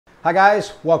Hi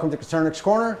guys, welcome to COTURNIX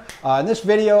Corner. In this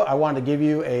video, I wanted to give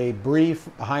you a brief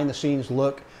behind-the-scenes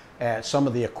look at some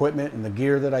of the equipment and the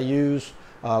gear that I use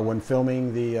when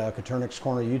filming the COTURNIX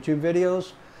Corner YouTube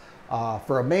videos.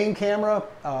 For a main camera,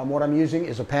 what I'm using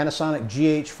is a Panasonic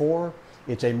GH4.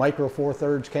 It's a micro four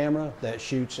thirds camera that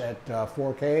shoots at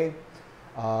 4K.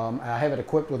 I have it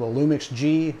equipped with a Lumix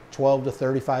G 12 to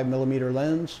 35 millimeter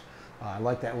lens. I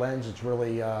like that lens. It's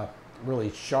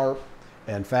really sharp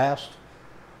and fast.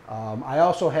 I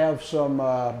also have some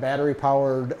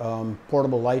battery-powered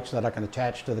portable lights that I can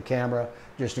attach to the camera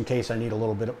just in case I need a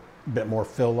little bit more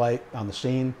fill light on the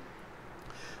scene.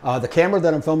 The camera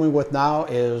that I'm filming with now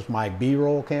is my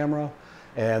B-roll camera,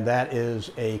 and that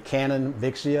is a Canon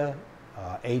Vixia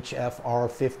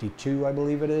HFR52, I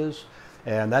believe it is.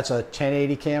 And that's a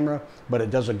 1080 camera, but it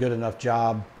does a good enough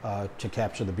job to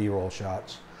capture the B-roll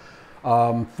shots.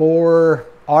 For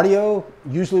audio,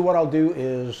 usually what I'll do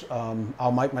is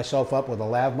I'll mic myself up with a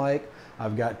lav mic.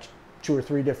 I've got 2 or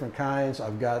 3 different kinds.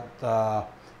 I've got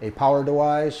a power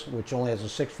device, which only has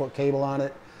a 6-foot cable on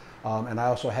it. And I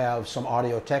also have some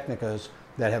Audio Technicas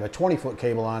that have a 20-foot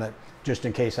cable on it, just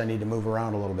in case I need to move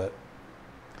around a little bit.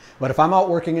 But if I'm out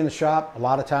working in the shop, a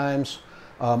lot of times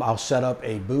I'll set up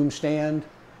a boom stand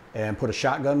and put a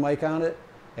shotgun mic on it.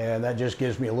 And that just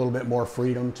gives me a little bit more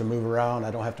freedom to move around.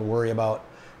 I don't have to worry about,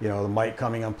 you know, the mic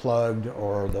coming unplugged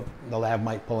or the lav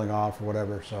mic pulling off or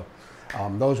whatever. So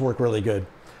those work really good.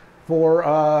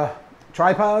 For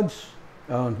tripods,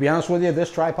 to be honest with you, this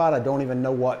tripod, I don't even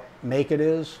know what make it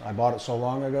is. I bought it so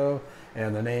long ago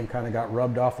and the name kind of got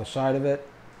rubbed off the side of it.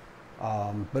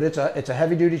 But it's a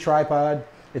heavy duty tripod.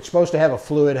 It's supposed to have a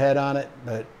fluid head on it,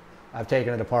 but I've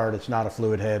taken it apart. It's not a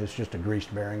fluid head. It's just a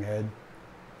greased bearing head.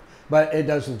 But it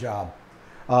does the job.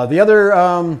 The other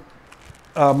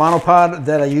monopod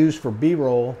that I use for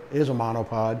B-roll is a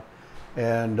monopod,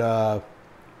 and I'll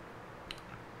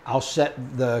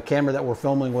set the camera that we're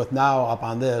filming with now up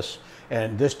on this,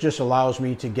 and this just allows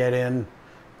me to get in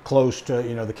close to,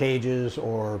 you know, the cages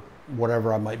or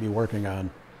whatever I might be working on.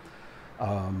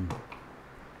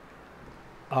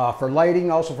 For lighting,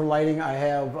 I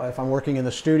have, if I'm working in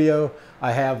the studio,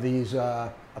 I have these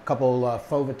a couple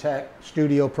Fovitec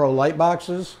Studio Pro light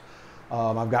boxes.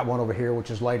 I've got one over here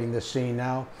which is lighting this scene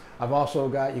now. I've also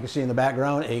got, you can see in the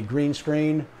background, a green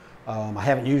screen. I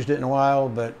haven't used it in a while,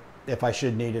 but if I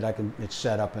should need it, it's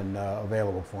set up and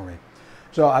available for me.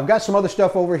 So I've got some other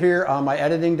stuff over here on my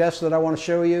editing desk that I want to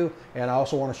show you, and I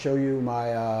also want to show you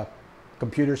my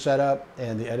computer setup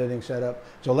and the editing setup.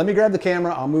 So let me grab the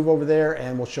camera, I'll move over there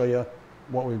and we'll show you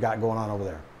what we've got going on over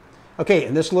there. Okay,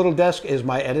 and this little desk is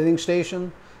my editing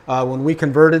station. When we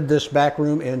converted this back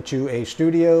room into a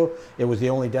studio, it was the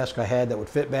only desk I had that would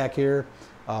fit back here.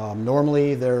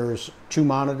 Normally there's 2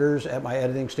 monitors at my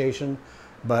editing station,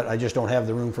 but I just don't have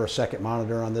the room for a second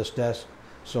monitor on this desk,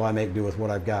 so I make do with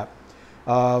what I've got.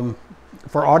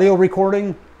 For audio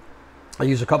recording, I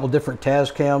use a couple different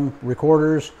Tascam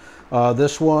recorders.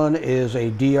 This one is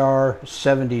a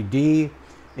DR70D.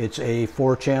 It's a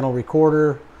 4-channel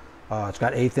recorder. It's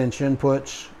got 1/8 inch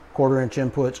inputs, 1/4 inch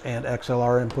inputs, and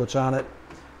XLR inputs on it.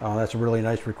 That's a really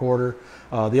nice recorder.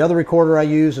 The other recorder I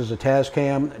use is a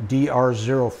Tascam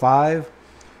DR05,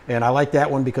 and I like that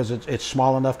one because it's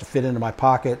small enough to fit into my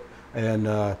pocket,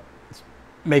 and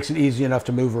makes it easy enough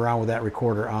to move around with that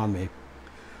recorder on me.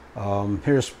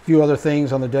 Here's a few other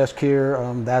things on the desk here.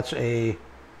 That's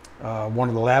one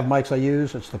of the lav mics I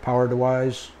use. It's the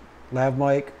PowerDewise lav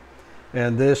mic,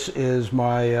 and this is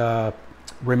my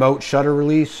remote shutter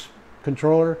release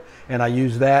controller, and I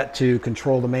use that to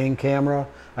control the main camera.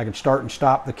 I can start and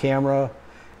stop the camera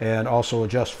and also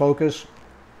adjust focus,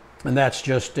 and that's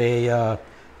just a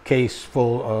case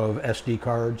full of SD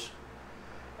cards.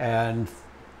 And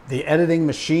the editing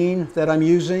machine that I'm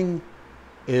using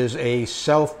is a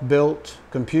self-built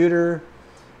computer.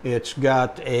 It's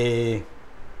got a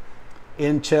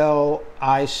Intel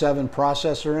i7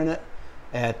 processor in it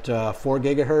at 4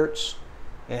 gigahertz,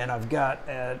 and I've got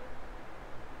a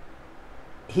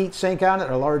heat sink on it,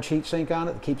 a large heat sink on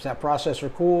it that keeps that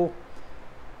processor cool.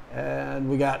 And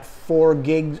we got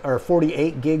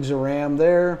 48 gigs of RAM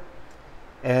there.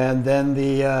 And then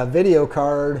the video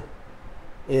card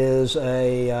is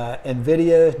a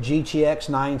NVIDIA GTX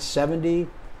 970,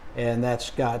 and that's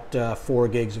got 4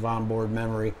 gigs of onboard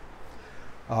memory.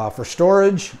 For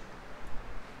storage,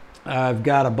 I've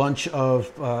got a bunch of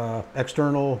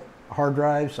external hard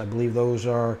drives. I believe there's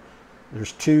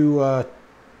two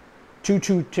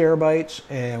 2 terabytes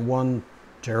and 1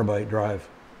 terabyte drive.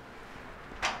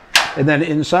 And then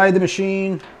inside the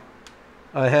machine,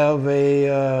 I have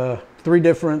 3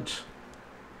 different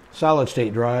solid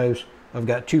state drives. I've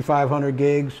got 2 500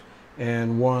 gigs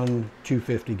and one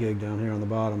 250 gig down here on the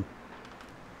bottom.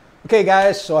 Okay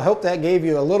guys, so I hope that gave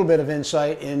you a little bit of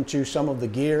insight into some of the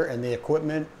gear and the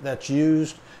equipment that's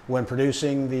used when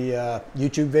producing the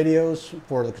YouTube videos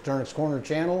for the COTURNIX Corner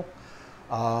channel.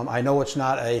 I know it's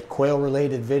not a quail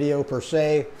related video per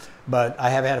se, but I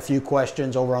have had a few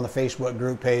questions over on the Facebook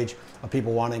group page of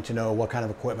people wanting to know what kind of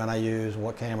equipment I use,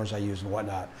 what cameras I use and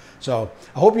whatnot. So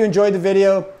I hope you enjoyed the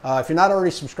video. If you're not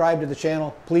already subscribed to the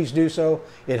channel, please do so.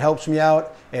 It helps me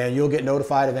out and you'll get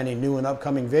notified of any new and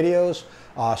upcoming videos.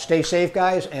 Stay safe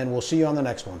guys, and we'll see you on the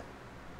next one.